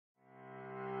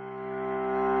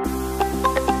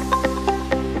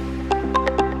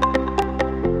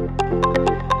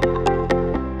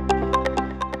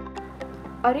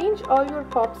Arrange all your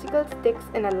popsicle sticks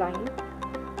in a line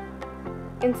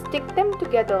and stick them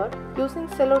together using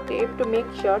sellotape to make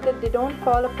sure that they don't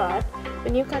fall apart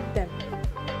when you cut them.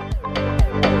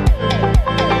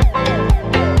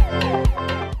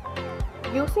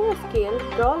 Using a scale,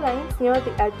 draw lines near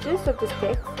the edges of the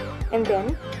sticks and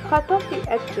then cut off the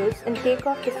edges and take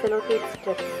off the sellotape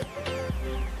strips.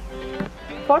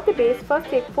 For the base, first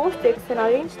take 4 sticks and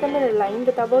arrange them in a line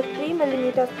with about 3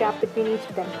 mm gap between each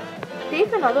of them.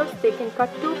 Take another stick and cut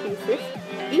 2 pieces,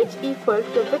 each equal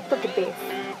to the width of the base.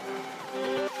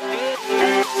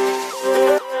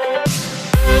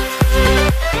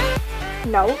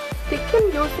 Now, stick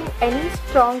them using any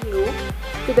strong glue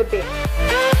to the base.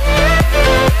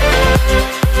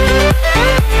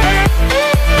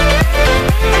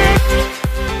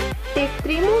 Take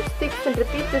 3 more sticks and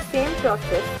repeat the same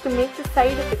process to make the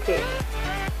side of the crate.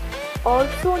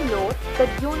 Also note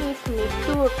that you need to make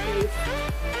 2 of these.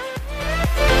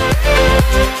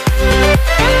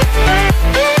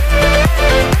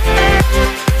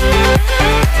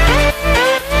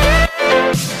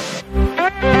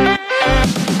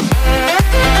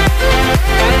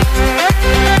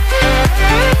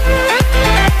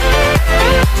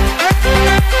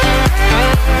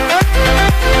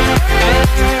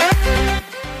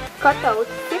 Cut out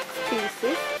 6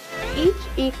 pieces, each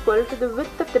equal to the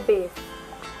width of the base.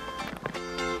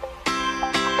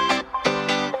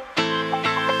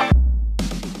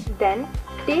 Then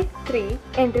take 3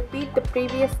 and repeat the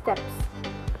previous steps.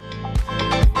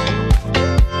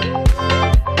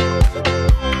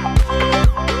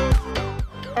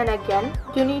 And again,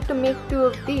 you need to make 2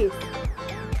 of these.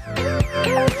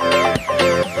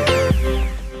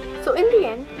 So in the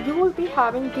end, you will be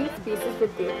having these pieces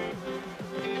with you.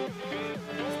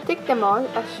 Stick them all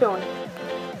as shown.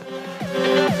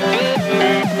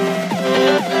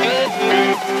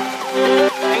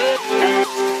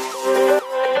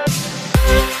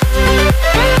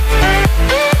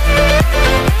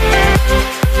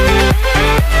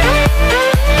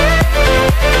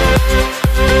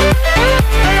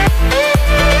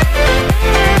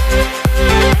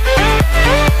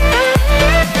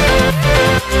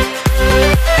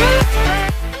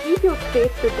 Leave your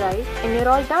crate to dry and you're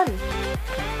all done.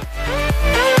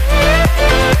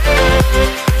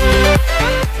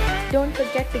 Don't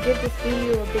forget to give this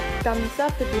video a big thumbs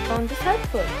up if you found this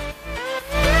helpful.